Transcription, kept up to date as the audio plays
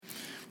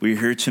We're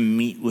here to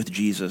meet with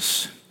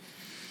Jesus,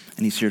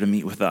 and he's here to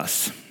meet with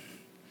us.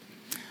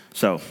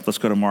 So let's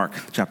go to Mark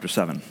chapter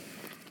 7.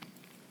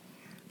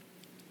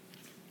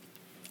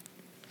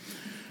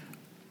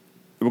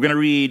 We're going to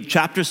read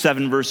chapter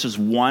 7, verses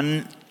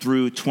 1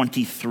 through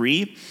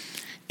 23,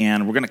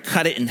 and we're going to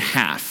cut it in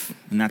half,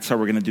 and that's how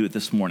we're going to do it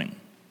this morning.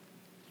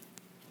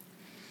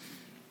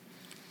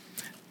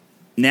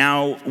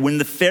 Now, when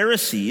the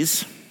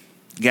Pharisees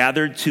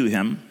gathered to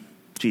him,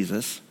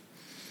 Jesus,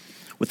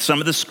 with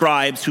some of the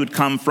scribes who had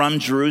come from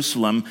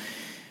Jerusalem,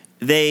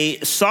 they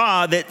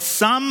saw that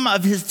some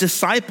of his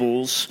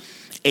disciples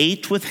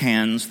ate with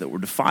hands that were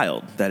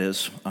defiled, that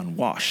is,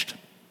 unwashed.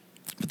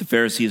 But the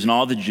Pharisees and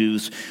all the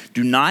Jews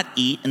do not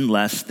eat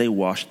unless they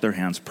wash their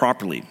hands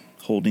properly,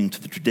 holding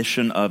to the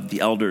tradition of the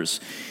elders.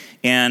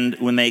 And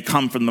when they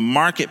come from the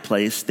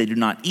marketplace, they do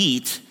not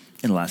eat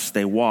unless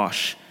they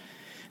wash.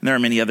 And there are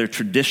many other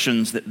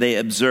traditions that they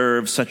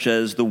observe, such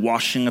as the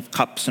washing of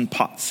cups and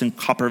pots and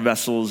copper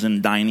vessels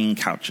and dining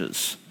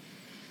couches.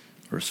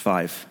 Verse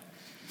 5.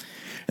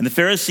 And the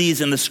Pharisees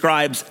and the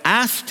scribes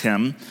asked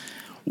him,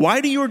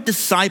 "Why do your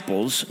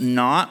disciples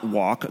not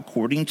walk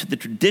according to the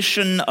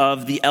tradition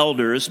of the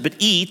elders, but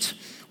eat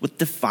with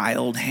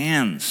defiled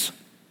hands?"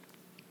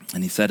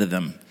 And he said to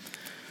them,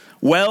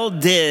 "Well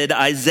did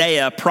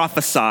Isaiah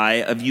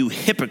prophesy of you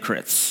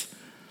hypocrites,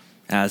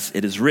 as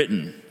it is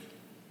written."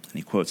 And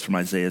he quotes from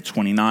Isaiah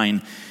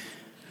 29,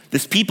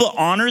 "This people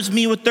honors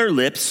me with their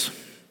lips,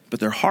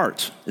 but their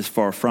heart is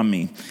far from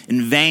me.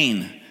 In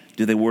vain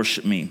do they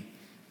worship me,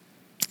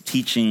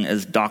 teaching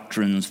as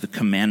doctrines the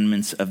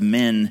commandments of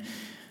men.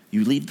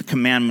 You leave the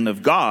commandment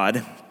of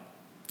God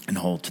and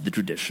hold to the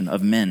tradition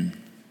of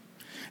men."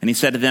 And he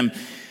said to them,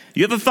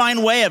 "You have a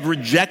fine way of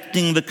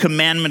rejecting the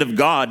commandment of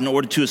God in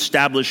order to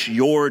establish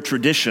your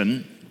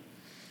tradition.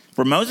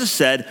 For Moses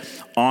said,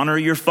 'Honor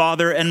your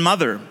father and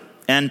mother,'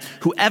 and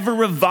whoever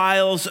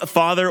reviles a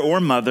father or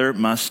mother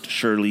must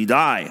surely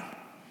die.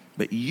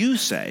 But you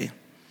say,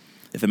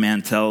 if a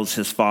man tells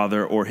his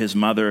father or his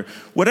mother,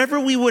 'Whatever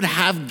we would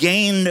have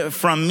gained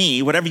from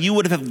me, whatever you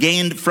would have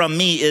gained from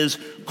me is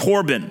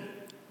Corban.'"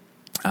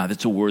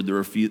 That's a word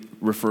that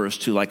refers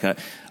to like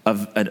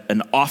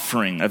an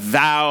offering, a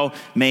vow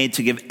made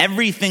to give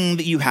everything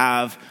that you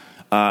have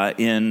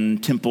in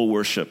temple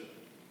worship,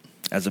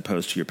 as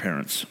opposed to your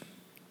parents.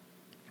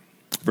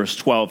 Verse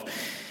 12.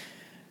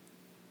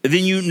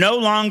 "Then you no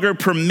longer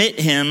permit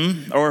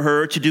him or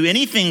her to do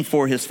anything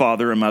for his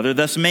father or mother,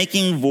 thus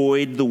making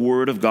void the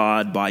word of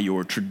God by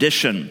your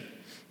tradition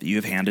that you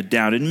have handed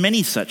down. And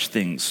many such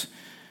things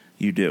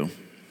you do."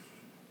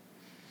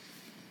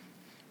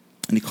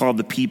 And he called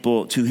the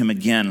people to him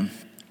again.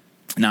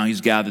 Now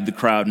he's gathered the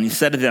crowd, and he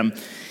said to them,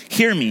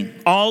 "Hear me,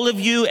 all of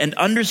you, and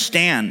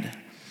understand.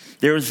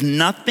 There is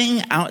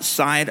nothing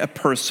outside a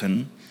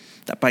person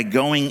that by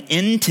going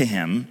into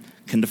him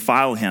can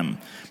defile him.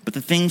 But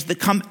the things that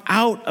come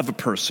out of a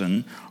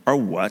person are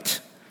what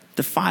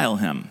defile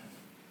him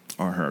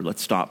or her."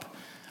 Let's stop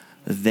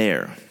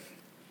there.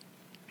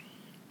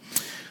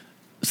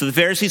 So the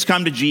Pharisees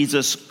come to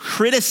Jesus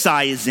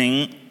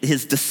criticizing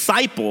his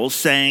disciples,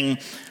 saying,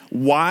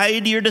 "Why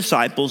do your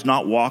disciples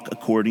not walk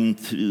according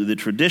to the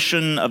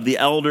tradition of the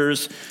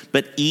elders,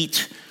 but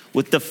eat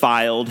with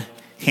defiled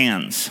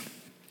hands?"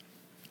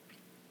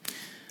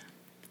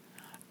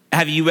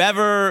 Have you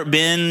ever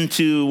been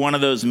to one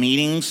of those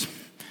meetings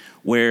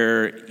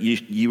where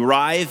you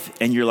arrive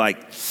and you're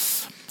like,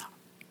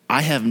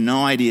 "I have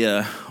no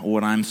idea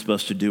what I'm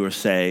supposed to do or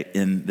say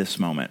in this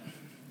moment"?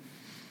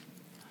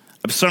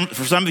 For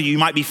some of you, you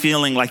might be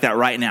feeling like that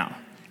right now.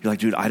 You're like,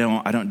 "Dude, I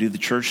don't do the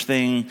church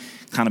thing.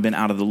 Kind of been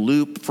out of the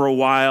loop for a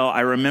while. I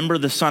remember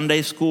the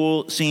Sunday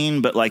school scene,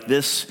 but like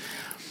this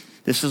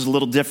is a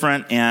little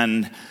different,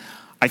 and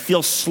I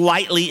feel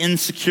slightly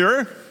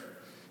insecure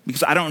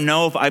because I don't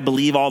know if I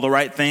believe all the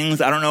right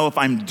things. I don't know if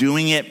I'm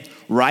doing it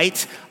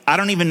right. I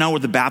don't even know where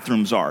the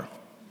bathrooms are."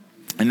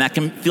 And that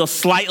can feel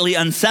slightly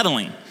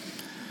unsettling.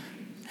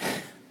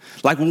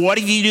 Like, what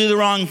if you do the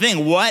wrong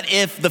thing? What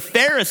if the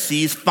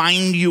Pharisees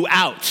find you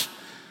out?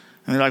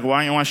 And they're like, "Why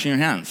aren't you washing your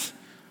hands?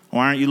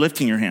 Why aren't you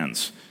lifting your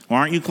hands? Why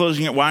aren't you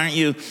closing it? Why aren't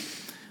you?"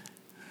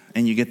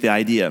 And you get the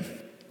idea.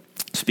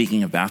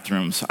 Speaking of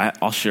bathrooms,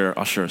 I'll share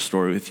a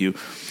story with you.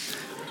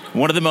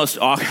 One of the most,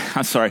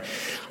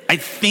 I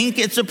think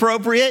it's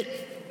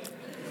appropriate.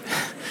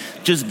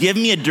 Just give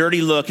me a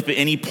dirty look if at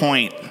any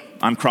point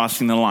I'm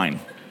crossing the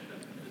line.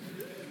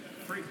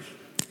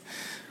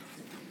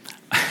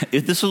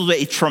 If this was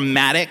a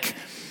traumatic,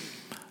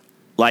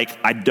 like,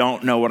 I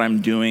don't know what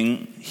I'm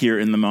doing here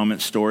in the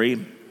moment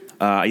story,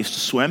 I used to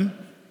swim.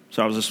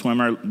 So I was a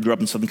swimmer. I grew up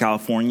in Southern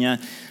California,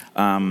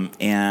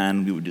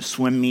 and we would do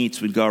swim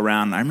meets. We'd go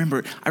around. I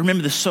remember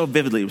this so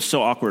vividly. It was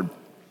so awkward.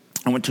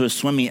 I went to a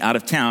swim meet out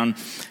of town,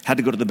 had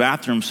to go to the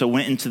bathroom, so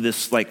went into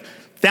this,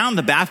 found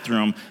the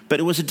bathroom, but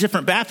it was a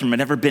different bathroom. I'd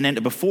never been in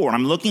it before.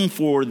 I'm looking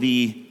for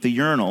the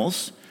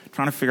urinals,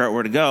 trying to figure out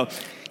where to go.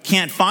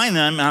 Can't find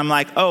them, and I'm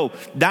like, "Oh,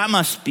 that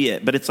must be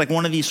it." But it's like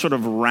one of these sort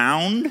of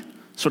round,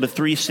 sort of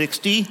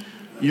 360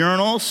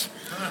 urinals.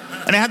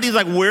 And it had these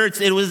like weird,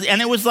 it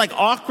was like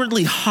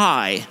awkwardly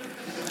high.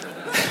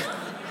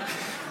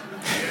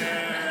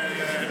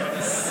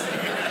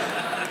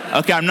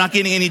 Okay, I'm not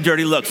getting any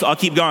dirty looks. I'll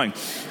keep going.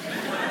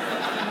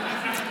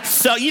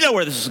 So you know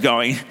where this is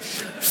going.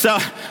 So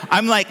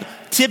I'm like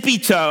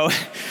tippy-toe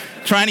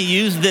trying to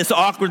use this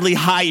awkwardly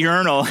high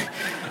urinal.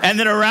 And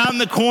then around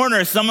the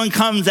corner, someone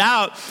comes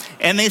out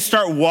and they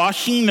start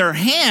washing their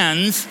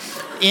hands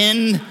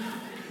in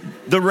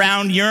the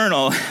round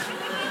urinal.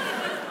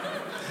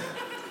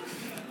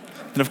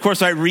 And of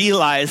course I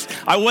realized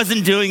I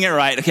wasn't doing it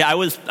right. Okay, I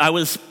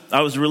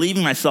was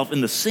relieving myself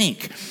in the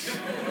sink.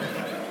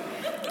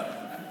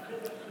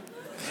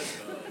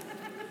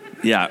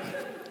 Yeah.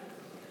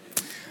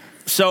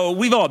 So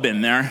we've all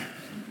been there.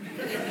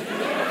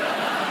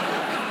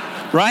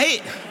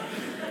 Right?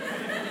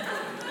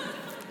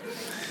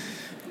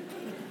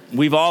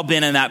 We've all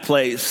been in that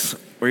place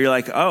where you're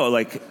like, oh,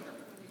 like,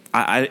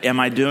 am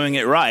I doing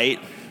it right?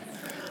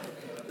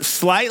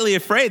 Slightly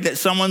afraid that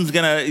someone's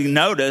going to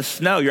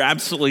notice, no, you're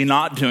absolutely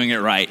not doing it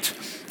right.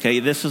 Okay,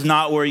 this is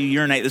not where you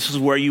urinate. This is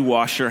where you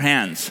wash your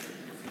hands.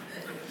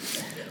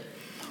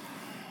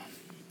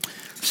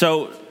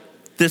 So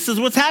this is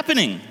what's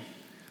happening.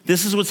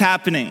 This is what's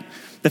happening.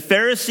 The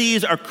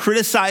Pharisees are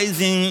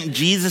criticizing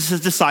Jesus'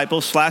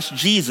 disciples /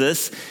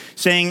 Jesus,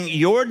 saying,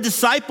 your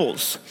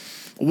disciples,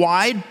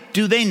 why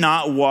do they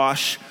not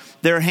wash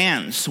their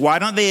hands? Why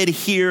don't they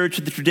adhere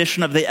to the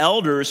tradition of the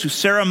elders who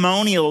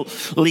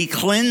ceremonially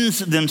cleanse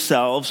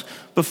themselves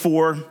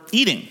before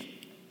eating?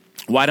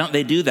 Why don't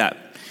they do that?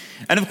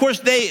 And of course,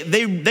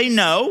 they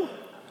know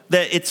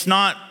that it's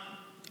not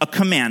a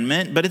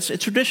commandment, but it's a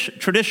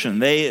tradition.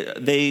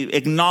 They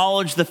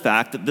acknowledge the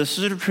fact that this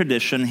is a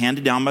tradition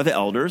handed down by the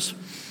elders.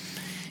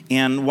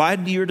 And why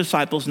do your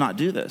disciples not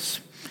do this?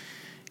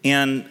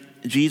 And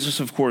Jesus,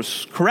 of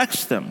course,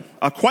 corrects them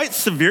quite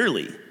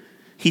severely.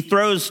 He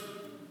throws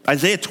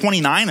Isaiah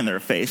 29 in their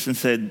face and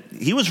said,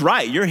 he was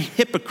right. You're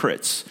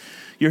hypocrites.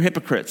 You're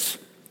hypocrites.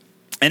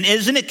 And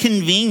isn't it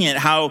convenient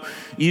how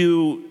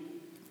you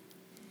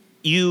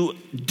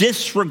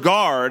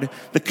disregard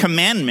the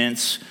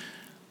commandments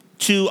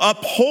to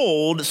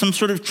uphold some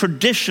sort of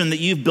tradition that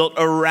you've built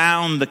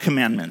around the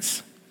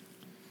commandments?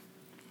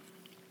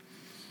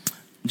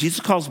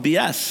 Jesus calls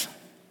BS.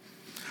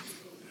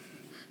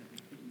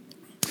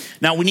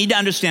 Now, we need to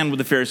understand where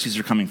the Pharisees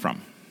are coming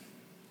from.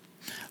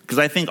 Because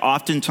I think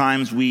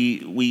oftentimes we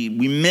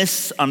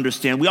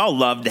misunderstand. We all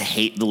love to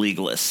hate the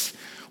legalists.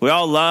 We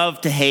all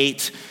love to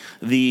hate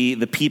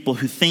the people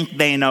who think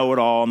they know it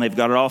all and they've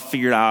got it all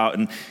figured out.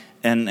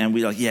 And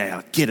we're like,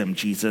 yeah, get them,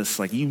 Jesus.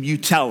 Like, you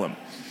tell them.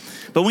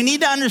 But we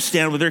need to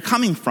understand where they're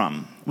coming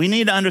from. We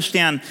need to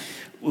understand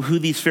who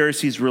these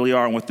Pharisees really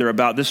are and what they're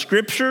about. The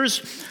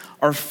scriptures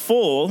are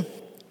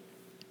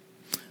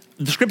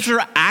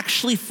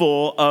actually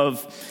full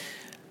of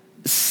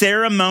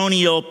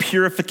ceremonial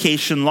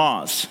purification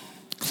laws,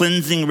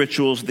 cleansing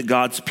rituals that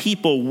God's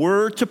people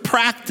were to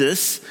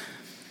practice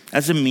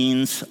as a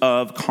means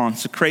of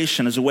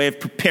consecration, as a way of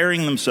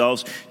preparing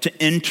themselves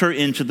to enter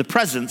into the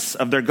presence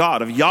of their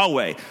God, of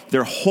Yahweh,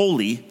 their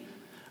holy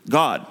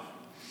God.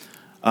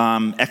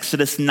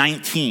 Exodus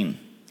 19,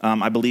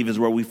 I believe, is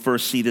where we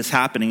first see this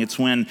happening. It's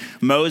when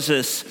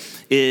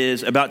Moses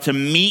is about to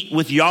meet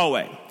with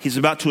Yahweh. He's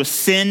about to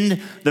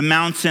ascend the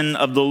mountain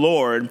of the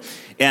Lord,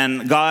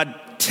 and God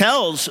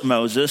tells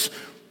Moses,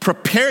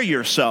 prepare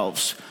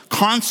yourselves,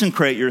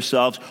 consecrate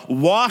yourselves,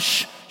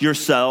 wash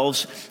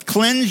yourselves,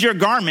 cleanse your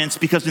garments,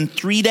 because in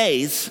 3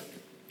 days,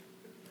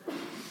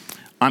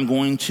 I'm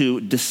going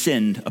to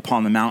descend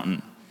upon the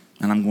mountain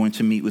and I'm going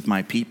to meet with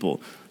my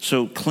people.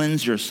 So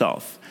cleanse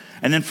yourself.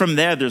 And then from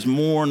there, there's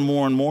more and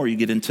more and more. You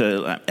get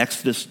into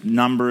Exodus,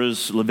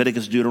 Numbers,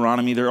 Leviticus,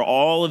 Deuteronomy. There are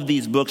all of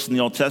these books in the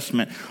Old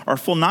Testament are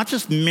full, not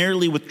just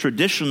merely with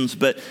traditions,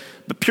 but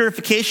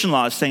purification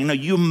laws saying, no,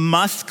 you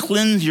must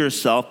cleanse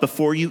yourself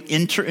before you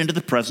enter into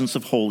the presence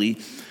of holy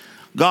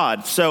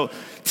God. So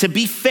to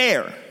be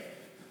fair,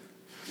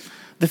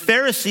 the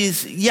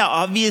Pharisees, yeah,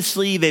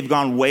 obviously they've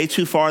gone way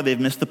too far. They've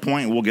missed the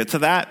point. We'll get to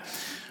that.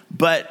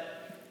 But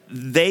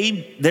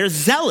they're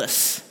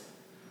zealous.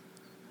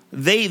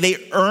 They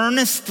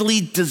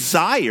earnestly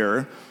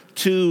desire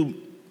to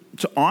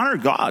honor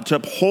God, to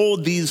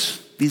uphold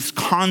these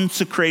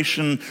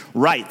consecration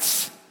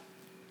rites,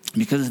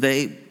 because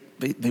they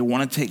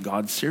want to take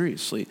God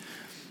seriously.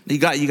 You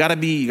got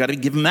to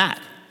give them that.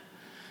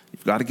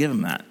 You've got to give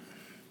them that.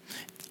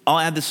 I'll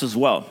add this as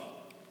well.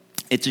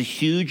 It's a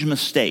huge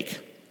mistake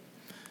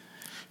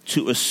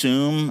to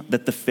assume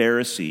that the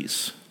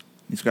Pharisees,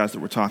 these guys that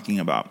we're talking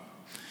about,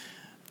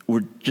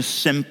 were just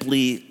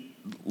simply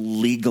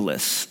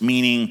legalists,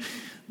 meaning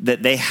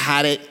that they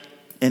had it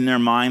in their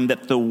mind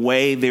that the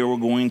way they were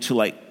going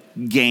to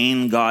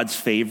gain God's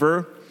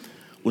favor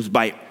was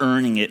by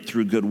earning it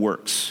through good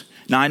works.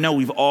 Now, I know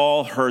we've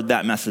all heard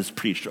that message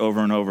preached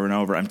over and over and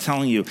over. I'm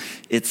telling you,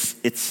 it's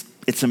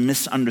a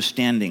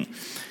misunderstanding.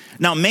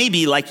 Now,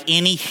 maybe like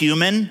any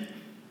human,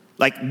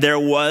 like there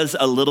was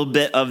a little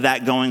bit of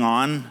that going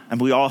on, and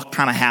we all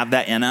kind of have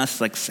that in us.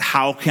 Like,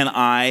 how can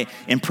I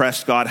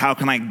impress God? How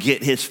can I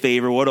get his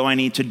favor? What do I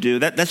need to do?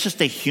 That's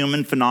just a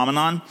human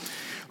phenomenon.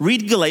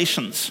 Read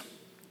Galatians.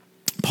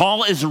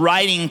 Paul is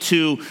writing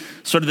to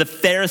sort of the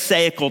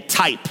Pharisaical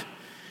type.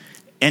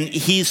 And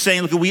he's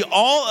saying, look, we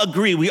all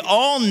agree, we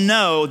all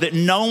know that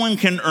no one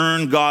can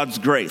earn God's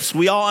grace.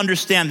 We all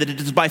understand that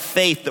it is by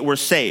faith that we're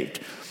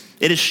saved.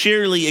 It is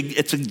surely,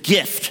 it's a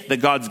gift that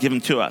God's given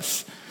to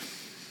us.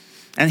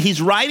 And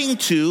he's writing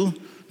to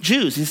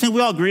Jews. He's saying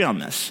we all agree on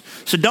this.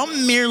 So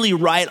don't merely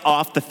write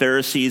off the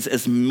Pharisees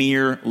as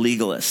mere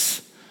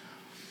legalists.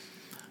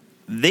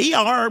 They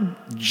are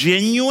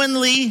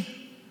genuinely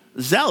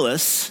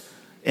zealous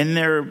in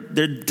their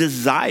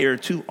desire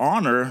to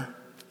honor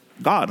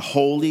God,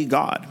 holy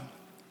God.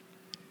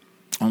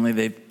 Only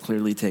they've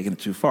clearly taken it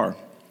too far.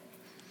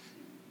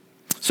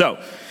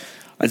 So,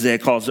 Isaiah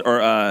calls,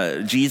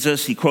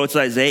 Jesus, he quotes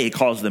Isaiah, he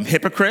calls them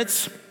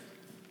hypocrites.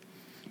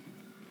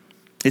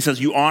 He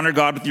says, you honor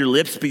God with your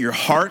lips, but your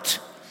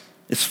heart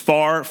is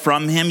far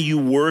from him. You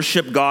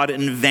worship God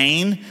in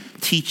vain,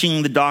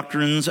 teaching the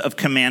doctrines of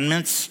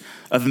commandments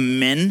of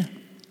men.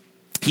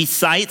 He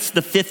cites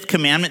the fifth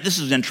commandment. This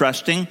is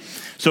interesting.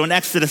 So in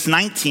Exodus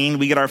 19,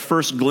 we get our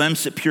first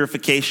glimpse at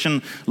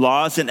purification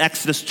laws. In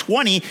Exodus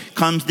 20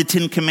 comes the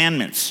 10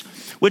 commandments.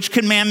 Which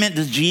commandment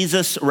does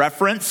Jesus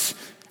reference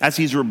as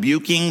he's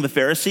rebuking the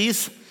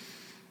Pharisees?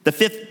 The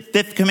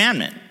fifth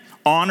commandment.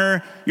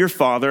 Honor your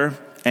father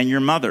and your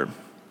mother.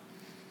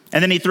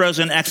 And then he throws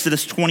in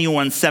Exodus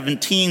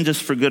 21:17,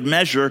 just for good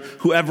measure,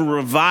 whoever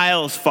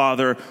reviles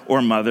father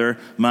or mother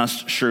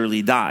must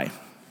surely die.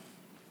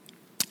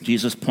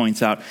 Jesus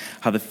points out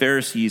how the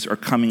Pharisees are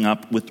coming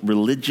up with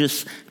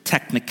religious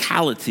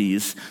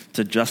technicalities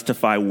to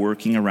justify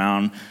working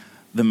around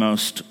the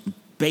most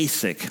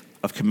basic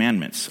of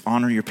commandments.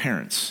 Honor your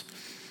parents.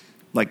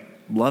 Like,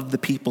 love the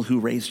people who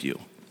raised you.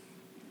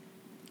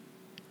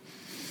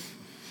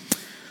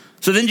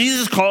 So then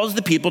Jesus calls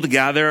the people to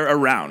gather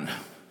around.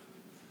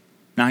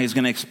 Now he's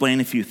going to explain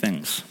a few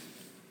things.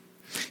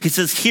 He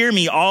says, hear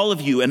me, all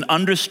of you, and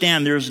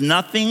understand there's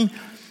nothing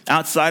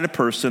outside a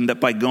person that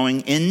by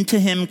going into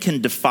him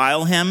can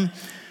defile him,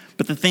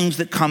 but the things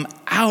that come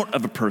out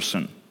of a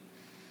person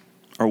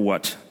are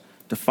what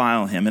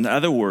defile him. In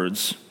other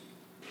words,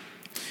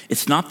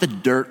 it's not the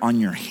dirt on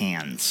your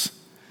hands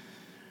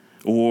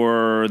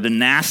or the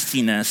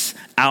nastiness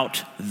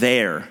out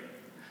there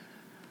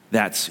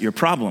that's your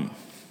problem.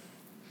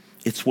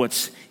 It's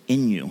what's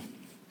in you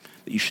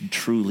that you should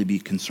truly be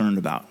concerned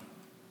about.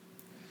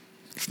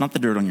 It's not the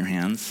dirt on your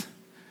hands.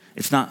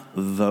 It's not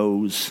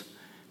those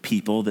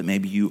people that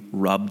maybe you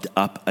rubbed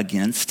up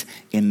against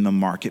in the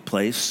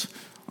marketplace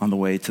on the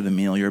way to the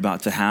meal you're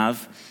about to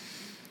have.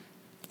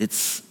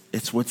 It's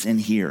what's in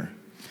here.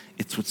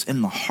 It's what's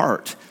in the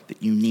heart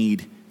that you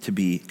need to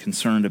be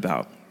concerned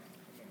about.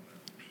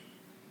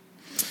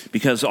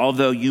 Because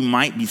although you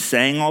might be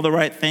saying all the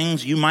right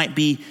things, you might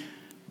be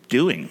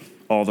doing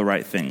all the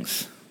right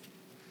things.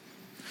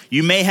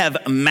 You may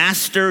have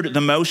mastered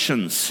the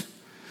motions,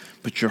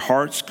 but your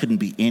hearts couldn't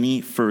be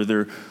any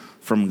further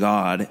from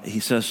God. He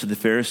says to the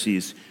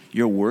Pharisees,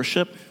 your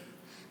worship,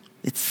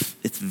 it's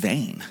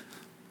vain.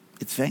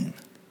 It's vain.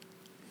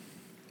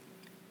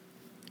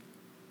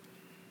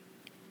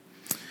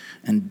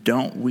 And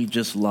don't we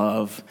just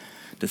love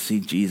to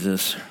see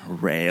Jesus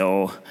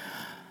rail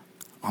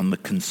on the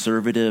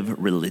conservative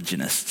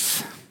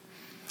religionists,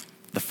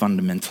 the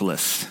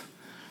fundamentalists,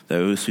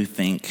 those who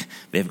think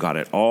they've got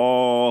it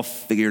all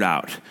figured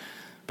out,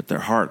 but their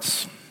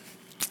hearts,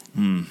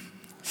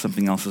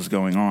 something else is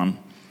going on.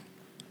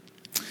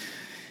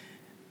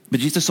 But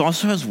Jesus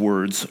also has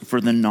words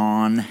for the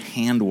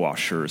non-hand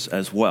washers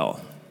as well.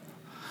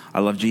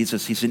 I love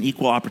Jesus. He's an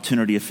equal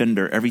opportunity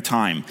offender every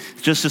time.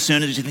 Just as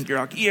soon as you think you're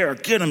like, yeah,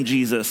 get him,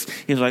 Jesus.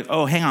 He's like,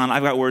 oh, hang on,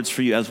 I've got words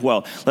for you as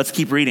well. Let's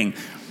keep reading.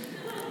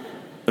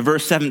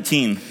 Verse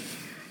 17.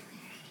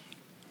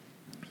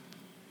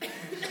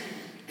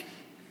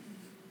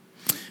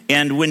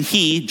 And when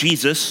he,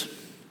 Jesus,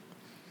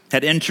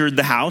 had entered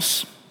the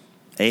house,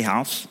 a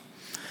house,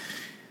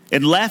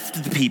 and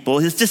left the people,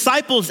 his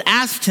disciples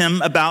asked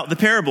him about the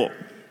parable.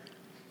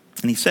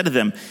 And he said to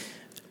them,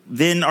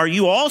 then are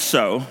you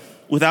also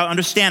without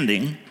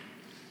understanding?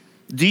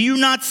 Do you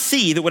not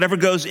see that whatever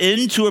goes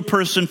into a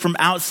person from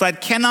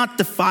outside cannot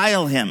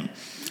defile him,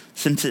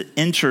 since it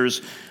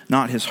enters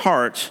not his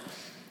heart,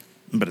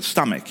 but his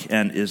stomach,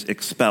 and is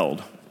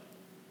expelled?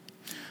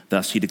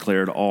 Thus he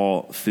declared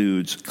all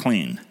foods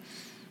clean.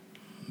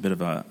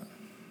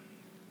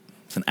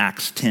 It's an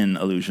Acts 10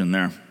 allusion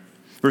there.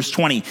 Verse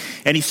 20,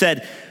 and he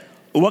said,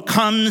 what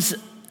comes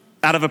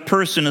out of a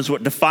person is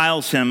what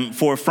defiles him,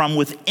 for from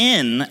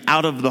within,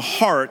 out of the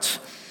heart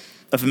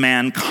of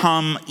man,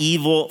 come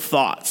evil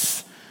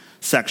thoughts,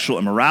 sexual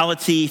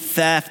immorality,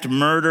 theft,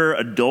 murder,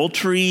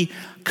 adultery,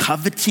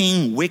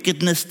 coveting,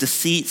 wickedness,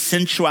 deceit,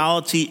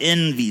 sensuality,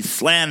 envy,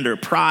 slander,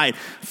 pride,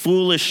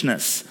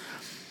 foolishness.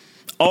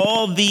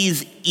 All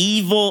these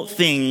evil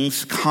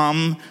things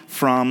come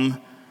from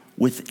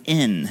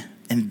within,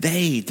 and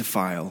they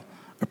defile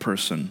a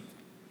person.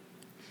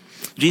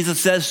 Jesus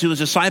says to his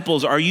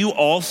disciples, are you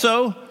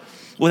also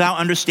without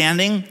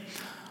understanding?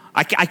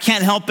 I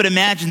can't help but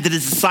imagine that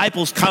his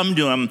disciples come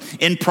to him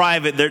in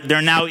private.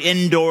 They're now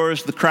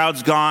indoors, the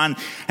crowd's gone,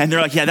 and they're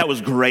like, yeah, that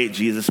was great,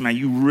 Jesus, man.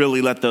 You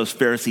really let those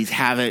Pharisees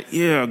have it.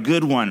 Yeah,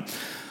 good one.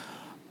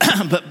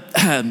 But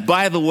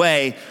by the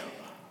way,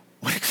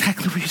 what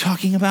exactly were you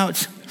talking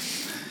about?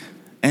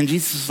 And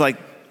Jesus is like,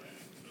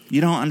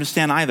 you don't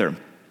understand either.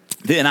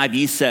 The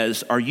NIV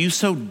says, are you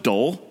so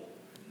dull?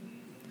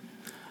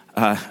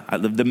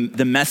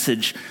 The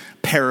Message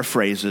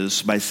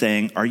paraphrases by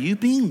saying, are you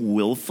being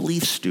willfully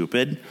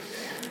stupid?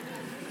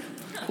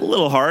 A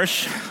little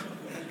harsh.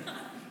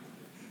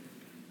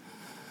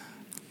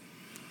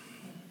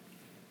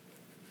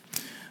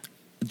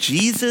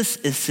 Jesus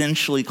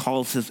essentially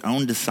calls his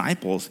own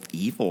disciples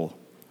evil.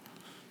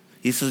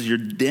 He says, you're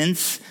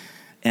dense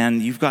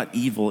and you've got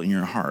evil in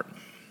your heart.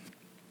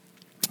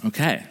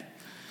 Okay.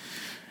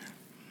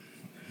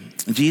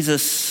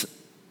 Jesus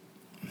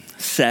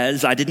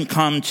says, I didn't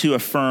come to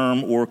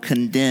affirm or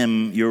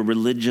condemn your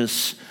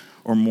religious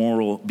or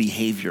moral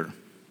behavior.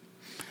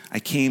 I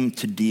came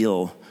to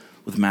deal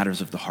with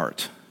matters of the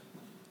heart.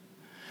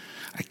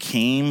 I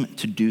came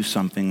to do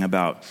something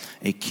about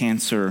a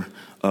cancer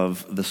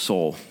of the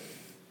soul.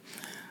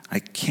 I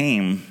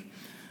came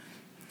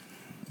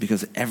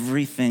because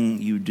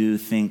everything you do,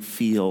 think,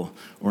 feel,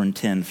 or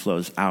intend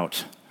flows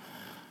out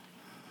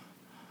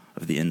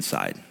of the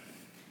inside.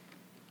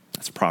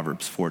 That's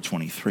Proverbs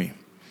 4:23.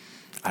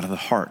 Out of the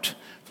heart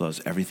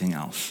flows everything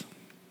else.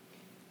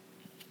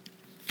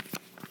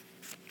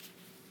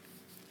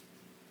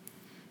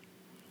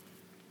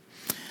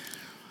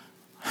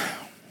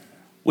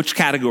 Which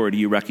category do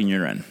you reckon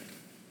you're in?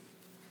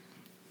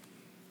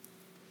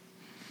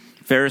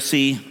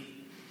 Pharisee,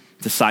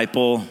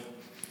 disciple,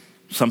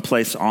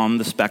 someplace on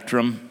the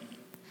spectrum?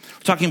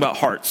 We're talking about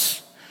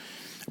hearts.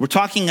 We're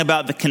talking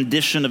about the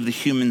condition of the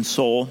human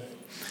soul.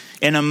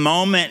 In a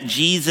moment,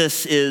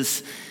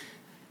 Jesus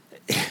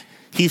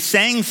he's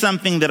saying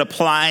something that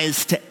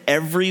applies to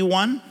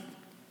everyone.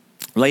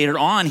 Later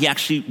on, he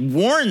actually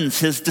warns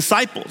his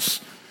disciples.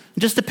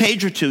 In just a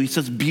page or two, he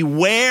says,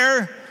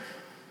 beware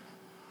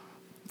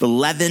the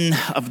leaven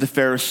of the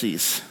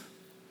Pharisees.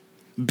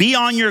 Be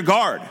on your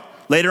guard.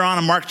 Later on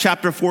in Mark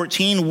chapter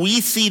 14, we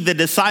see the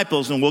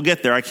disciples, and we'll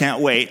get there, I can't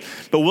wait,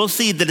 but we'll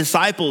see the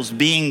disciples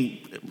being,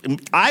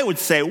 I would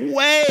say,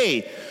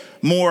 way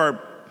more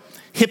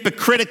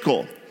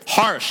hypocritical,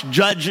 harsh,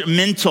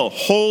 judgmental,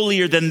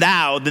 holier than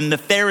thou than the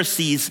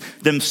Pharisees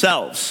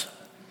themselves.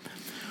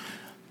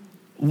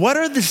 What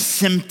are the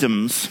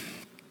symptoms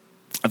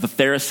of a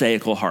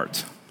Pharisaical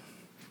heart?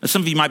 Now,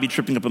 some of you might be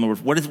tripping up on the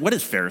word. What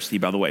is Pharisee,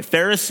 by the way?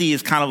 Pharisee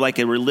is kind of like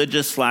a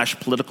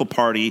religious/political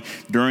party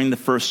during the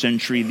first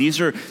century.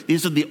 These are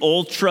the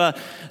ultra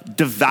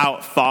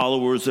devout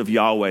followers of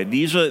Yahweh.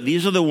 These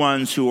are the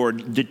ones who are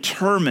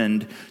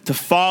determined to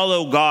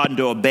follow God and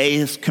to obey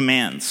his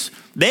commands.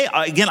 They,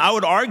 again, I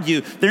would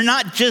argue, they're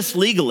not just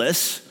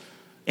legalists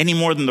any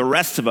more than the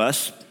rest of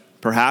us,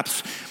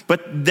 perhaps,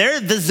 but they're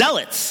the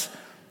zealots.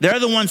 They're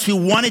the ones who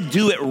want to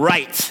do it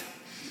right.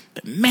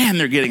 But man,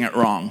 they're getting it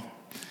wrong.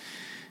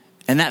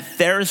 And that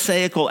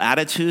Pharisaical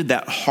attitude,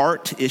 that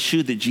heart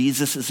issue that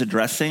Jesus is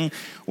addressing,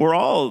 we're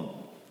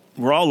all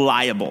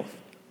liable.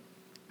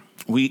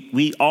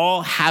 We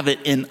all have it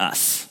in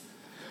us.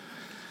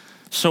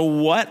 So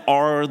what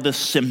are the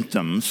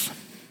symptoms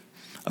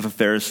of a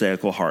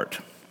Pharisaical heart?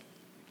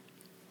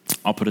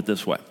 I'll put it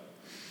this way.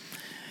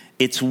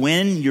 It's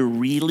when you're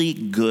really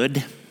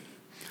good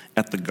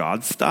at the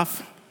God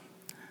stuff,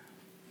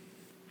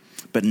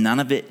 but none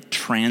of it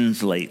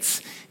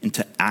translates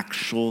into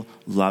actual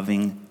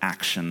loving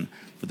action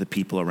for the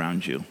people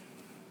around you.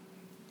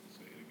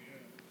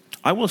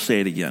 I will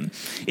say it again.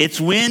 It's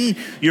when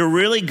you're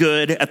really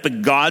good at the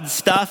God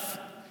stuff,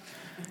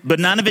 but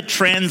none of it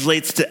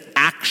translates to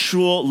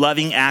actual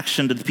loving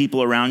action to the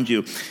people around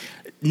you.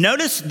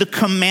 Notice the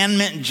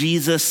commandment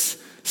Jesus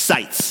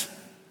cites.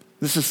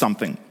 This is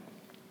something.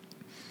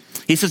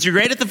 He says, you're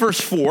great at the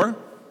first 4,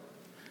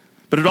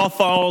 but it all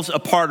falls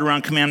apart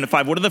around commandment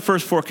 5. What are the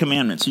first 4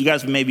 commandments? You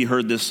guys have maybe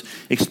heard this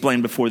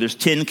explained before. There's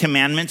 10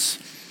 commandments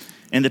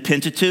in the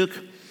Pentateuch.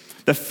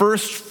 The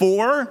first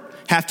 4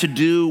 have to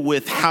do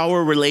with how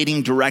we're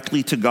relating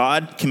directly to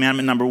God.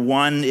 Commandment number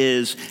 1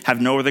 is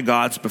have no other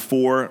gods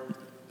before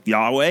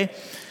Yahweh.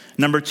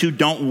 Number 2,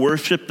 don't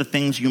worship the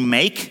things you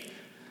make.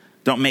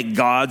 Don't make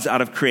gods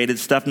out of created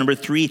stuff. Number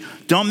 3,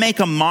 don't make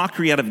a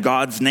mockery out of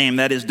God's name.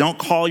 That is, don't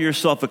call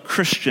yourself a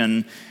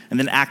Christian and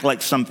then act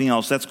like something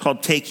else. That's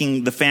called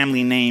taking the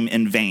family name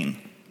in vain.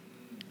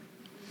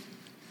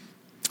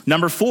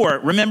 Number 4,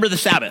 remember the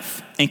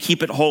Sabbath and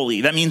keep it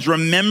holy. That means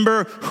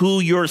remember who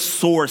your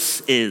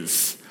source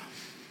is.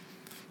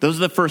 Those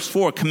are the first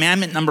 4.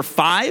 Commandment number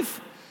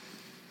 5,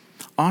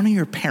 honor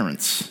your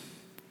parents.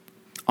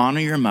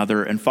 Honor your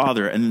mother and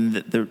father. And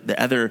the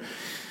other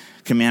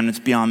commandments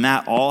beyond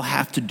that all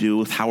have to do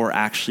with how we're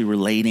actually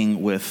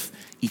relating with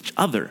each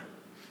other.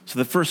 So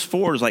the first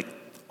 4 is like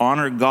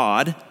honor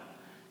God,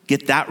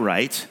 get that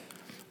right.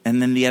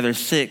 And then the other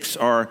 6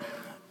 are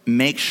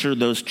make sure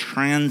those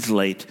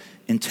translate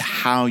into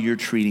how you're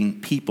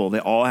treating people. They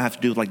all have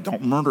to do with like,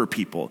 don't murder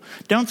people,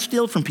 don't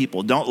steal from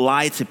people, don't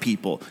lie to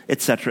people,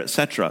 etc.,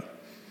 etc.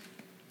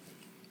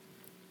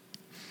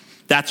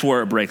 That's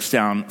where it breaks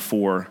down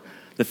for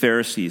the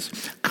Pharisees.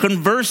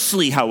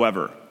 Conversely,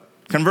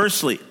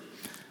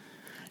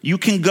 you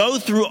can go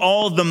through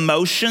all the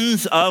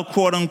motions of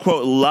quote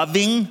unquote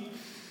loving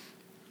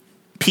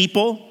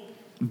people,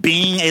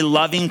 being a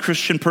loving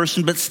Christian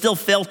person, but still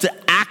fail to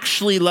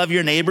actually love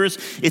your neighbors.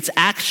 It's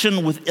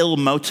action with ill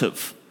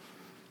motive.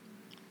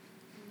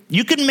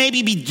 You could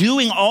maybe be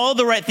doing all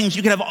the right things.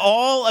 You could have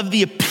all of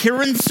the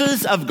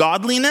appearances of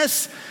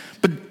godliness,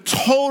 but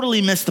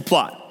totally miss the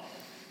plot.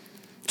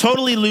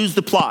 Totally lose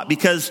the plot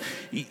because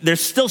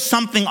there's still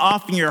something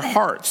off in your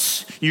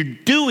hearts. You're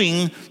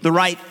doing the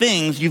right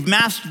things. You've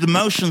mastered the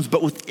motions,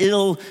 but with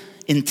ill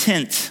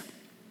intent,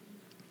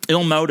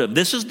 ill motive.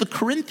 This is the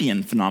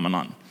Corinthian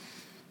phenomenon.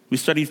 We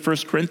studied 1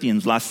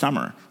 Corinthians last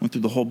summer, went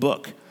through the whole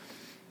book.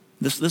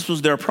 This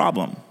was their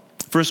problem.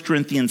 1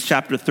 Corinthians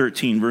chapter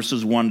 13,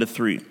 verses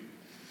 1-3.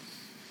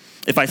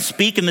 If I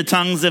speak in the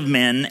tongues of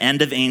men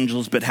and of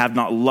angels, but have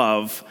not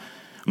love,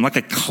 I'm like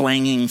a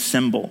clanging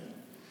cymbal.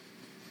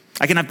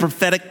 I can have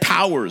prophetic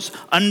powers,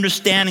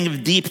 understanding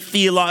of deep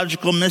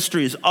theological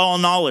mysteries, all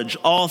knowledge,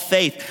 all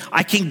faith.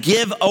 I can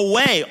give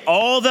away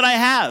all that I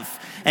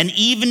have and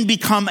even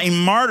become a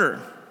martyr.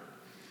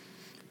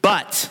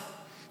 But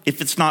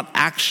if it's not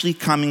actually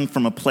coming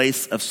from a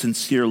place of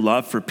sincere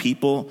love for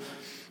people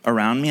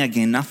around me, I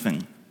gain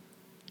nothing.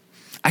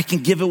 I can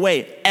give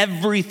away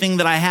everything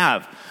that I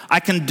have. I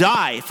can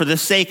die for the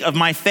sake of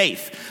my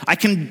faith. I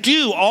can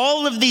do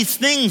all of these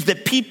things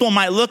that people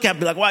might look at and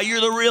be like, wow, you're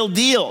the real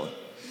deal.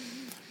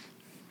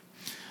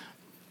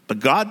 But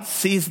God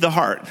sees the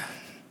heart.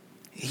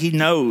 He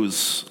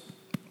knows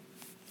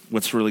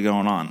what's really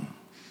going on.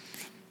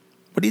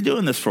 What are you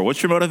doing this for?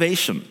 What's your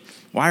motivation?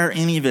 Why are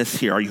any of us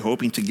here? Are you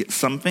hoping to get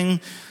something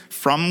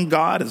from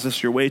God? Is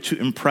this your way to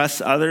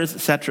impress others,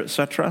 etc.,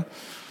 etc.?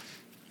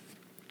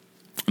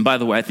 And by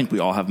the way, I think we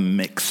all have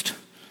mixed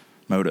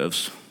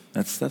motives.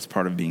 That's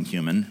part of being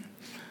human.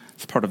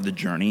 It's part of the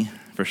journey,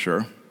 for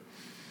sure.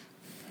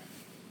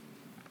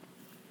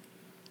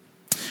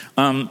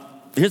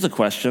 Here's a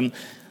question.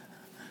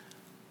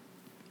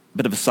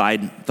 Bit of a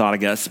side thought, I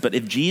guess. But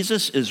if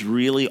Jesus is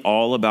really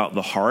all about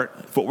the heart,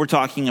 if what we're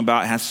talking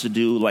about has to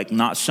do like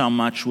not so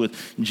much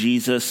with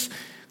Jesus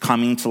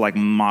coming to like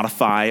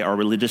modify our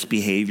religious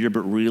behavior,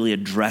 but really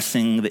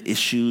addressing the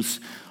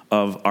issues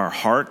of our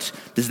heart,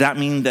 does that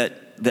mean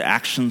that the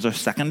actions are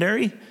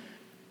secondary?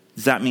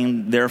 Does that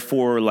mean,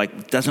 therefore, like,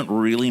 it doesn't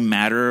really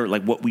matter,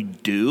 like, what we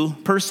do,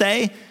 per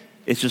se?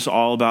 It's just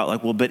all about,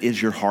 like, well, but is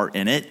your heart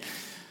in it?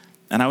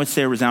 And I would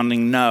say a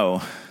resounding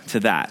no to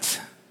that.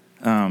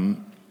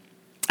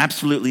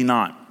 Absolutely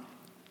not.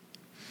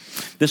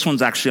 This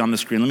one's actually on the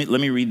screen. Let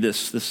me read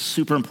this. This is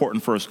super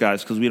important for us,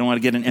 guys, because we don't want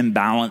to get an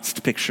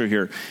imbalanced picture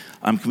here.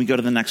 Can we go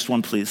to the next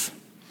one, please?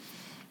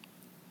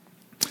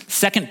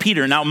 2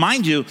 Peter. Now,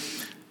 mind you,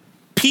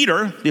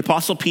 Peter, the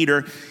Apostle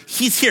Peter,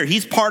 he's here.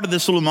 He's part of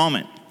this little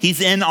moment. He's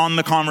in on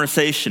the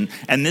conversation.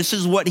 And this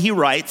is what he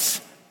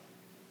writes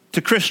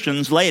to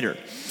Christians later.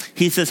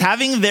 He says,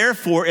 having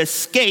therefore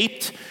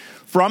escaped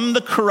from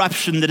the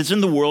corruption that is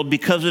in the world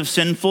because of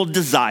sinful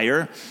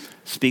desire,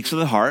 speaks of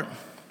the heart,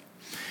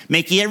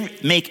 make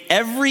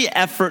every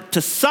effort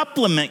to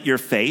supplement your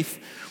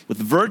faith with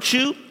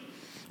virtue,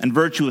 and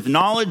virtue with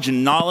knowledge,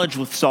 and knowledge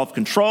with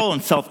self-control,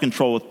 and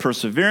self-control with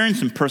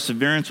perseverance, and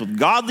perseverance with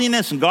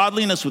godliness, and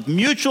godliness with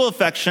mutual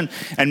affection,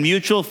 and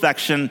mutual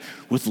affection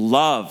with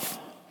love.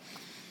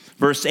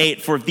 Verse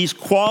 8, for if these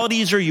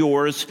qualities are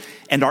yours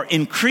and are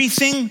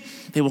increasing,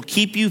 they will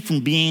keep you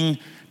from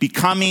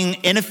becoming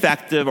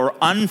ineffective or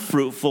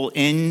unfruitful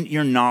in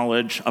your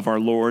knowledge of our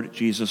Lord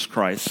Jesus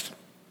Christ.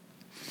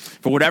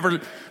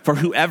 For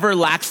whoever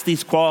lacks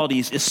these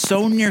qualities is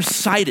so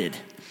nearsighted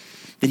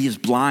that he is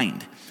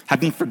blind,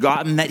 having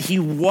forgotten that he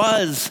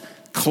was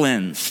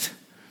cleansed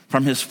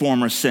from his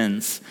former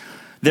sins.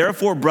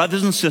 Therefore,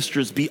 brothers and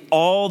sisters, be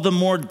all the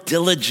more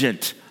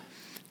diligent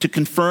to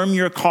confirm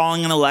your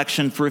calling and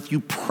election, for if you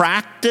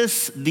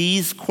practice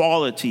these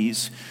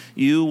qualities,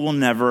 you will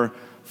never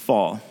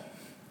fall.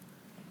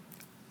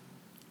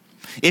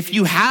 If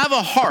you have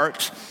a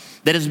heart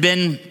that has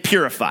been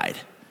purified,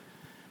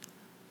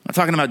 I'm not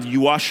talking about did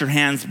you wash your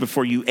hands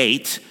before you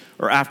ate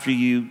or after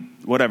you,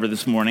 whatever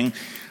this morning,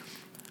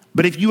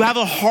 but if you have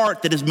a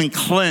heart that has been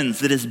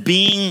cleansed, that is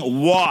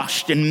being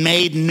washed and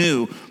made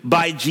new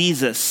by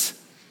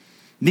Jesus,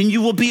 then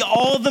you will be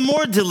all the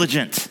more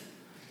diligent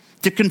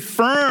to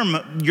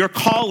confirm your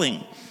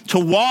calling, to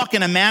walk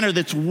in a manner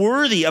that's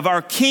worthy of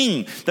our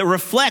King, that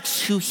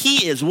reflects who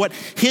he is, what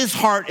his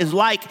heart is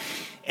like,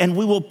 and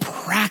we will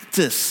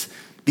practice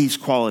these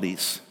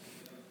qualities.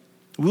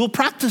 We will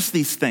practice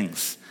these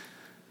things.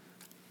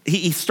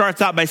 He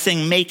starts out by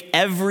saying, make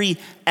every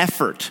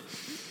effort.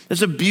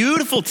 There's a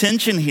beautiful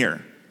tension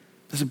here.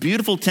 There's a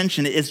beautiful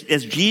tension. Is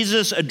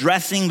Jesus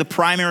addressing the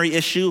primary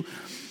issue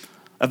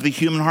of the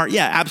human heart?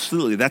 Yeah,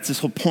 absolutely. That's his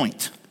whole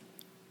point.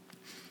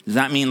 Does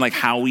that mean like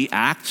how we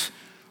act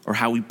or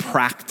how we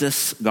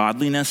practice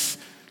godliness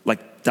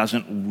like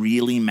doesn't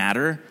really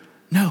matter?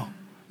 No,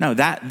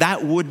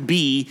 that would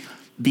be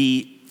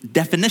the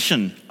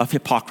definition of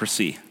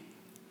hypocrisy.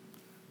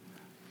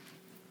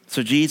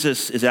 So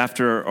Jesus is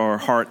after our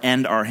heart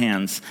and our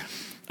hands.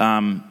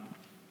 I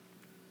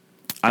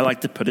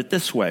like to put it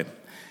this way.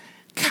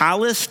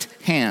 Calloused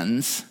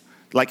hands,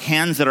 like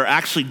hands that are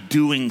actually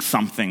doing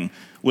something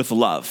with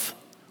love,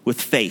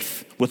 with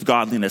faith, with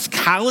godliness.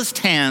 Calloused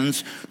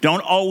hands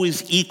don't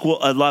always equal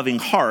a loving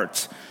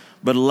heart,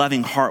 but a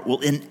loving heart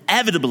will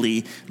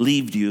inevitably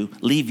leave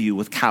you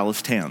with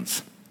calloused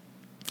hands.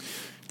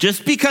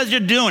 Just because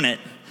you're doing it,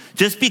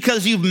 just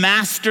because you've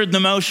mastered the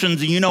motions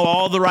and you know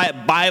all the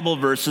right Bible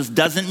verses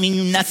doesn't mean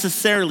you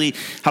necessarily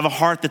have a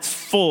heart that's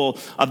full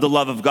of the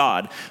love of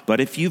God. But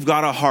if you've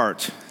got a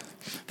heart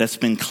that's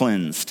been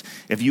cleansed,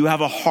 if you have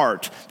a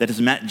heart that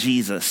has met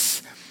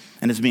Jesus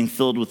and is being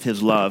filled with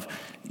his love,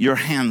 your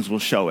hands will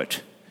show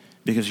it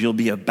because you'll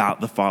be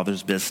about the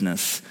Father's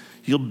business.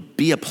 You'll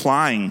be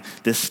applying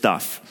this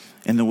stuff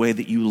in the way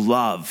that you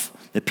love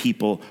the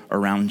people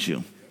around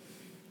you.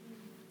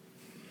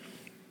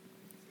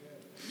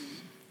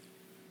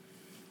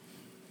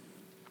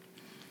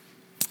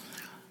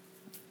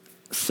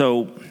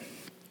 So,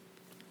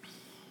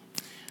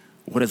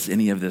 what does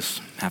any of this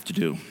have to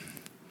do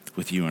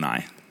with you and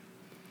I?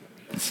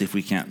 Let's see if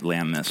we can't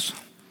land this.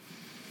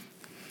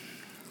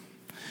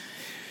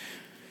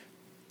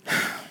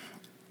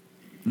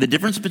 The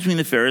difference between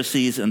the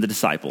Pharisees and the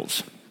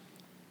disciples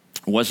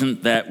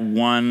wasn't that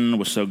one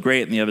was so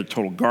great and the other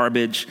total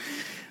garbage.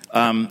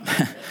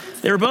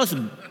 They were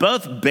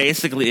both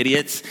basically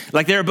idiots.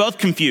 Like they were both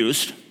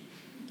confused,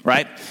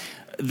 right?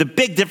 The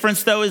big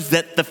difference, though, is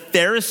that the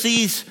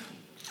Pharisees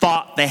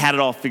thought they had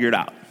it all figured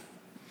out.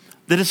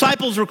 The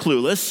disciples were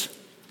clueless.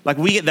 Like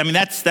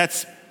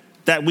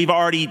that we've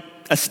already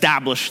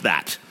established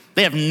that.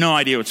 They have no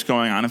idea what's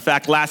going on. In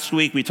fact, last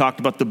week we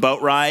talked about the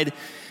boat ride,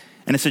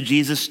 and it said,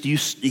 he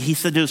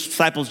said to his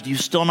disciples, do you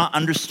still not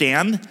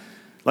understand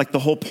like the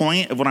whole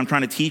point of what I'm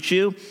trying to teach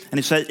you? And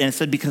it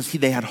said because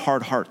they had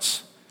hard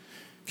hearts.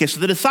 Okay,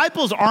 so the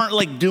disciples aren't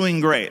like doing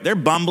great. They're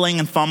bumbling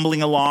and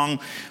fumbling along,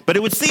 but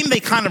it would seem they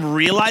kind of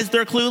realize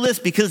they're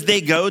clueless because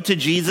they go to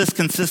Jesus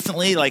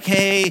consistently like,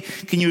 hey,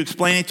 can you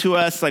explain it to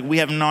us? Like we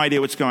have no idea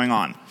what's going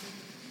on.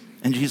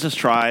 And Jesus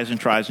tries and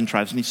tries and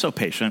tries, and he's so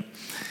patient.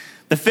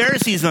 The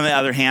Pharisees, on the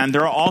other hand,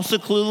 they're also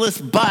clueless,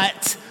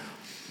 but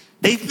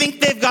they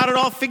think they've got it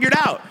all figured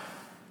out.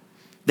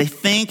 They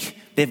think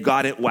they've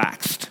got it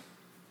waxed.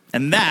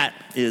 And that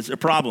is a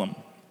problem.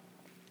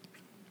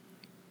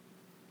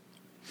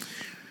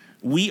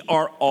 We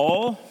are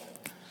all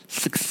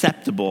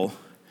susceptible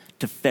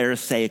to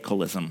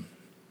Pharisaicalism.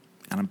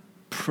 And I'm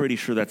pretty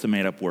sure that's a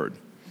made-up word.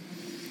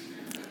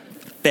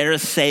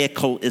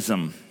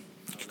 Pharisaicalism.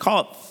 You could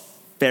call it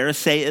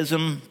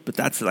Pharisaism, but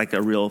that's like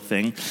a real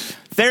thing.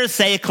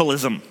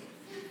 Pharisaicalism.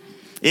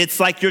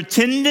 It's like your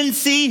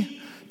tendency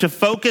to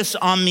focus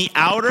on the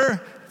outer,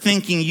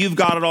 thinking you've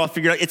got it all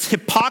figured out. It's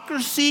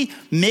hypocrisy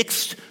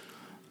mixed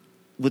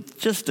with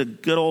just a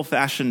good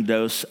old-fashioned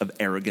dose of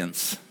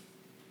arrogance.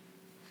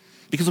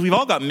 Because we've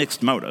all got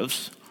mixed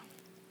motives.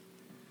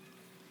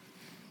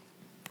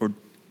 Or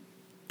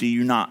do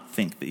you not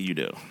think that you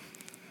do?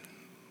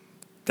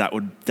 That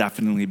would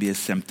definitely be a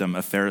symptom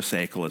of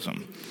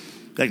Pharisaicalism.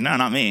 Like, no,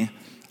 not me.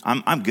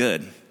 I'm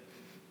good.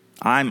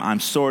 I'm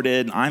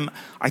sorted.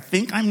 I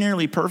think I'm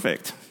nearly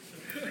perfect.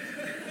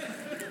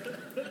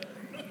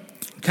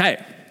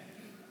 Okay.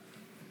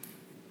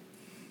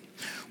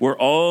 We're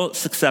all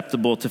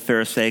susceptible to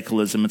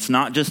Pharisaicalism. It's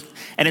not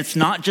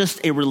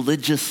just a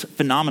religious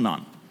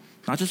phenomenon.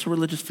 Not just a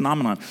religious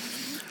phenomenon.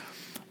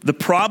 The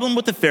problem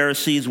with the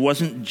Pharisees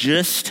wasn't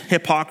just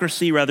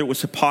hypocrisy, rather it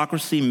was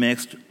hypocrisy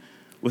mixed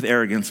with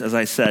arrogance, as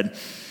I said.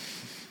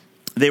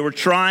 They were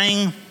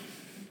trying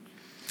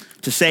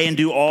to say and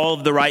do all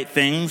of the right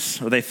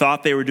things, or they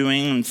thought they were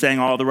doing and saying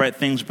all the right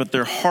things, but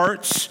their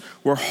hearts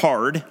were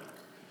hard.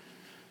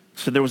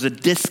 So there was a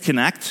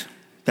disconnect.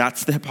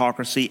 That's the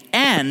hypocrisy.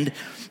 And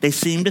they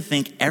seemed to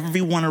think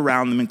everyone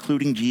around them,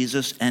 including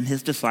Jesus and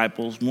his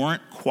disciples,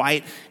 weren't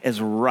quite as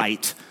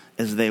right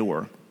as they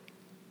were.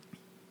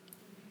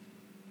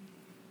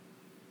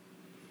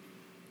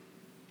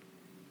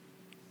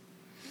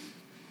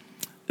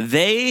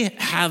 They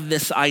have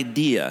this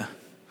idea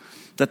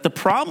that the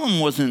problem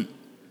wasn't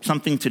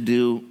something to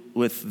do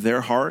with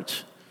their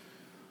heart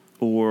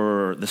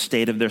or the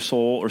state of their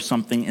soul or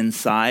something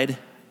inside.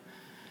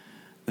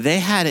 They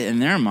had it in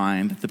their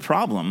mind that the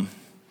problem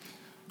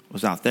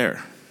was out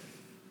there.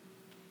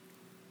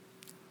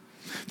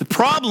 The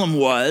problem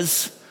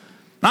was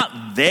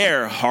not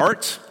their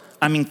heart.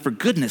 I mean, for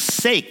goodness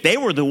sake, they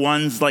were the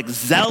ones like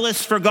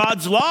zealous for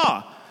God's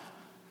law.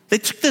 They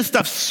took this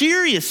stuff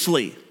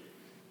seriously.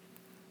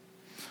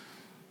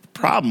 The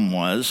problem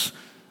was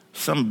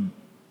some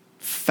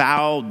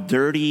foul,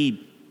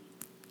 dirty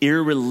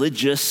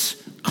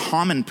irreligious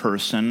common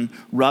person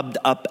rubbed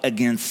up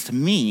against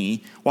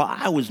me while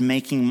I was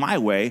making my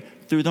way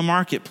through the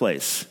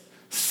marketplace.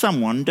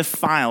 Someone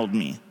defiled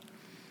me.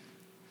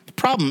 The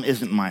problem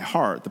isn't my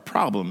heart. The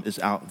problem is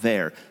out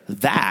there.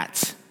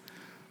 That's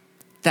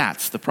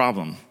the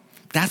problem.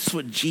 That's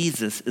what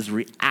Jesus is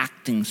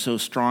reacting so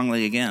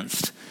strongly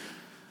against.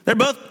 They're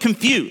both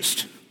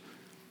confused.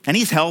 And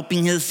he's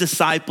helping his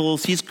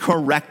disciples. He's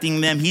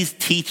correcting them. He's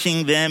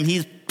teaching them.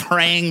 He's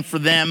praying for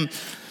them.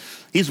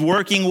 He's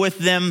working with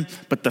them.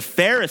 But the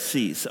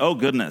Pharisees, oh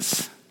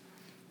goodness,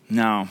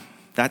 no,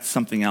 that's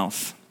something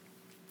else.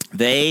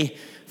 They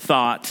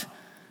thought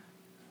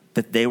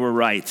that they were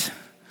right.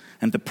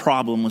 And the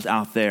problem was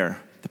out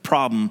there. The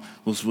problem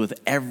was with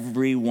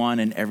everyone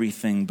and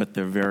everything but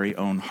their very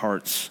own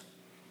hearts.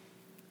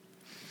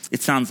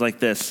 It sounds like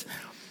this.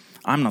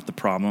 I'm not the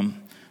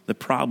problem. The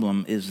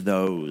problem is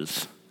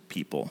those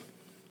people.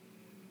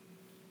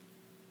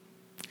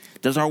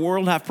 Does our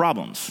world have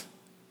problems?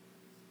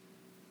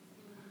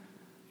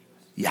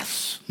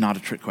 Yes, not a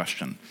trick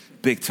question.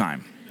 Big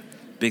time.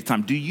 Big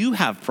time. Do you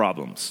have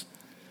problems?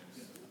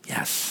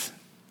 Yes.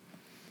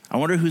 I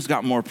wonder who's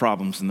got more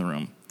problems in the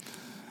room.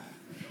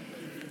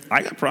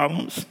 I got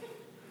problems.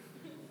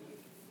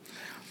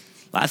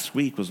 Last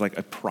week was like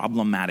a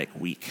problematic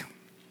week.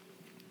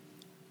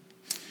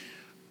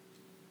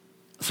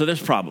 So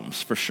there's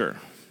problems for sure.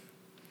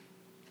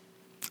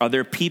 Are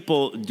there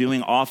people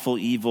doing awful,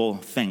 evil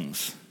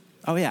things?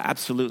 Oh yeah,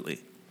 absolutely.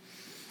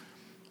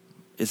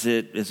 Is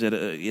it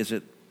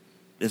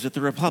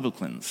the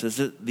Republicans? Is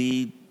it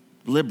the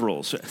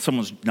liberals?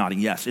 Someone's nodding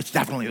yes. It's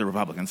definitely the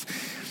Republicans.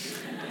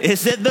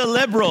 Is it the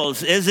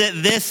liberals? Is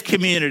it this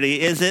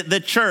community? Is it the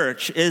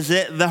church? Is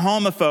it the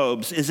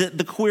homophobes? Is it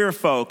the queer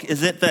folk?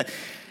 Is it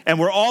and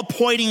we're all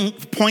pointing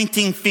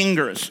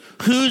fingers.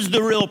 Who's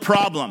the real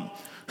problem?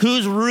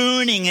 Who's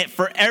ruining it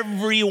for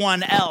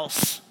everyone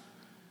else?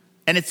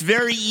 And it's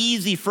very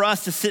easy for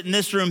us to sit in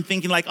this room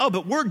thinking like, oh,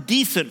 but we're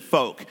decent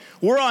folk.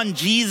 We're on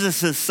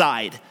Jesus'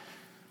 side.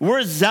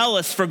 We're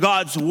zealous for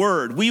God's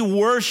word. We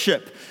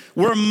worship.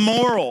 We're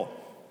moral.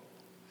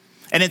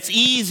 And it's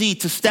easy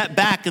to step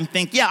back and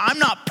think, yeah, I'm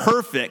not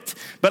perfect,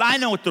 but I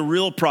know what the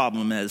real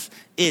problem is.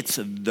 It's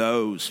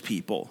those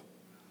people.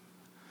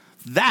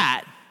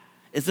 That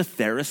is a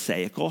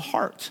Pharisaical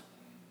heart.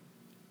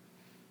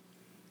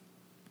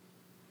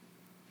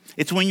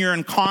 It's when you're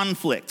in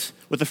conflict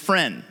with a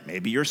friend,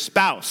 maybe your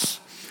spouse,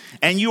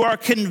 and you are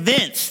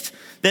convinced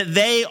that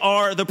they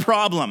are the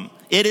problem.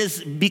 It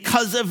is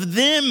because of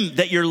them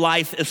that your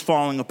life is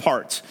falling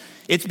apart.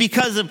 It's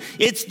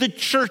the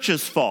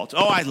church's fault.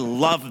 Oh, I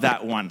love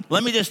that one.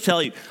 Let me just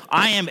tell you,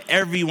 I am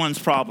everyone's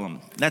problem.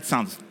 That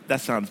sounds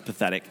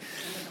pathetic.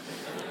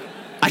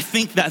 I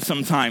think that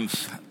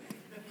sometimes.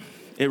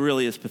 It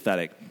really is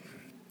pathetic.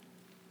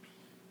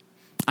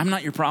 I'm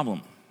not your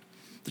problem.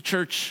 The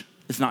church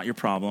is not your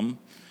problem.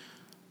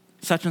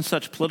 Such and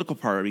such political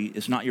party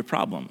is not your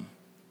problem.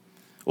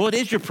 Well, it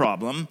is your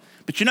problem,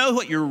 but you know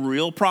what your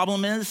real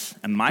problem is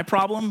and my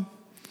problem?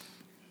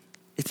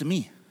 It's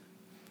me.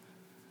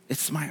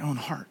 It's my own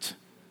heart.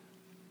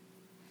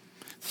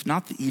 It's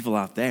not the evil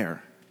out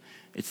there.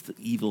 It's the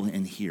evil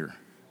in here.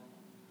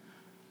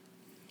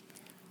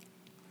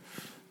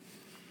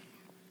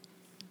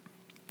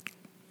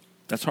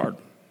 That's hard.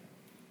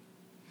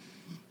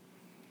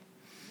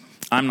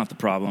 I'm not the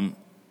problem.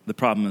 The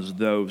problem is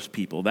those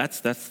people. That's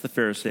the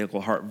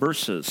Pharisaical heart.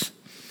 Verses.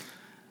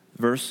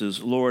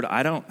 Lord,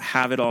 I don't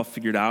have it all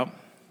figured out.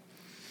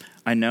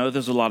 I know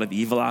there's a lot of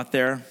evil out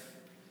there.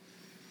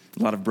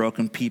 A lot of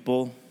broken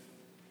people,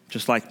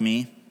 just like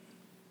me.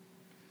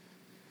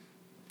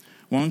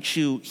 Won't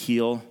you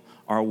heal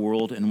our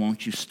world, and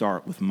won't you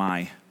start with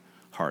my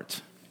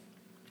heart?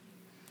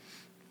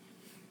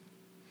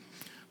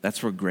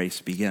 That's where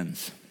grace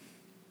begins.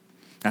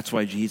 That's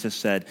why Jesus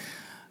said,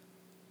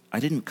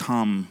 I didn't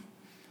come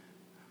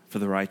for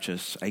the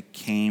righteous. I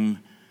came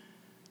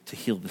to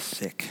heal the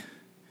sick.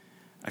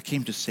 I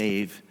came to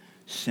save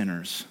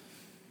sinners.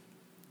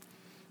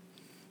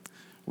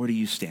 Where do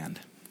you stand?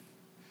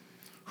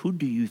 Who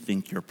do you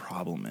think your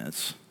problem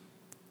is?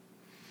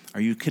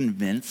 Are you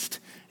convinced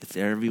it's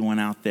everyone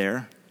out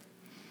there?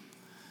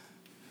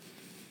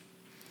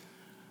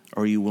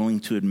 Or are you willing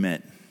to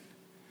admit,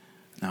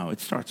 no, it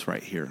starts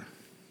right here.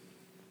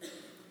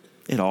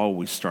 It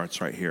always starts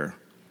right here.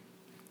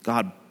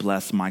 God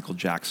bless Michael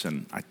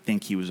Jackson. I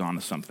think he was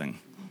onto something.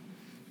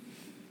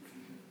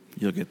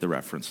 You'll get the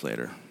reference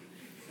later.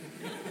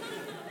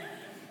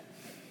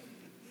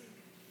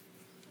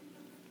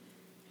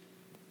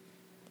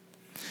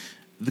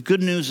 The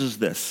good news is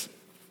this.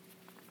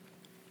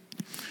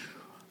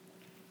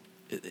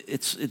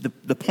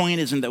 The point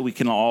isn't that we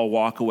can all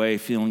walk away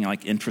feeling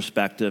like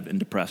introspective and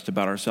depressed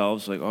about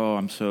ourselves. Like, oh,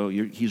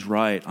 he's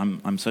right.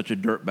 I'm such a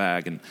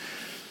dirtbag. And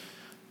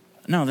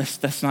no,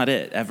 that's not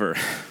it, ever.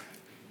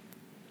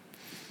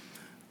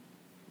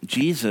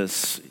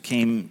 Jesus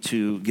came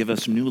to give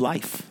us new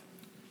life.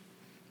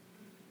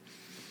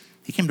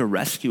 He came to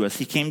rescue us.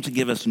 He came to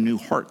give us new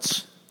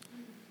hearts,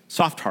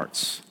 soft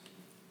hearts.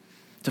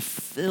 to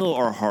fill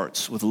our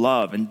hearts with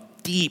love and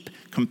deep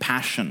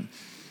compassion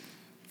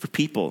for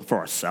people, for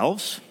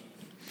ourselves.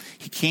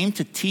 He came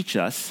to teach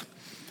us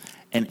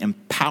and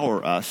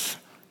empower us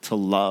to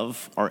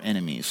love our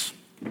enemies,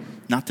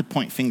 not to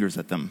point fingers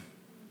at them.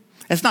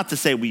 It's not to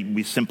say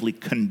we simply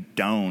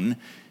condone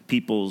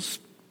people's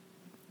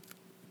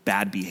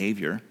bad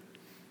behavior.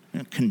 We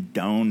don't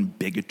condone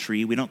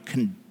bigotry. We don't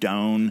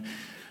condone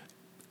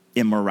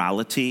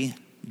immorality.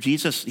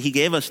 Jesus, he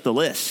gave us the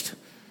list.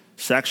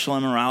 Sexual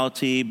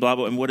immorality, blah,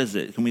 blah, and what is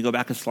it? Can we go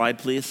back a slide,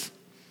 please?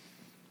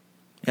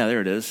 Yeah, there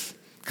it is.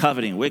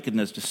 Coveting,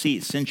 wickedness,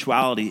 deceit,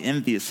 sensuality,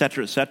 envy,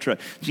 etc., etc.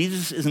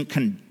 Jesus isn't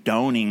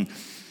condoning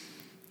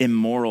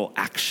immoral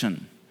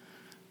action.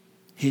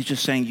 He's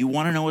just saying, you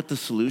want to know what the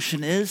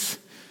solution is?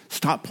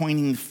 Stop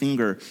pointing the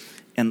finger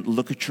and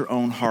look at your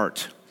own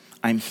heart.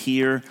 I'm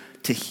here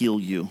to heal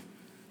you.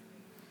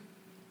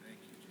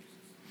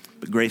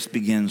 But grace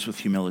begins with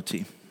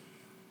humility.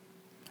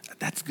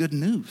 That's good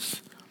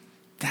news.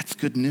 That's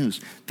good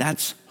news.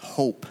 That's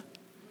hope.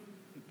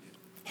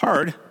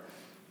 Hard,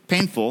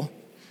 painful,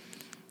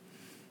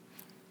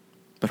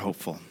 but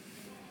hopeful.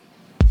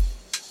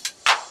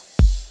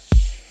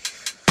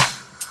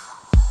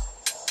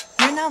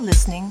 You're now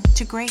listening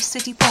to Grace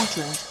City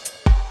Portland.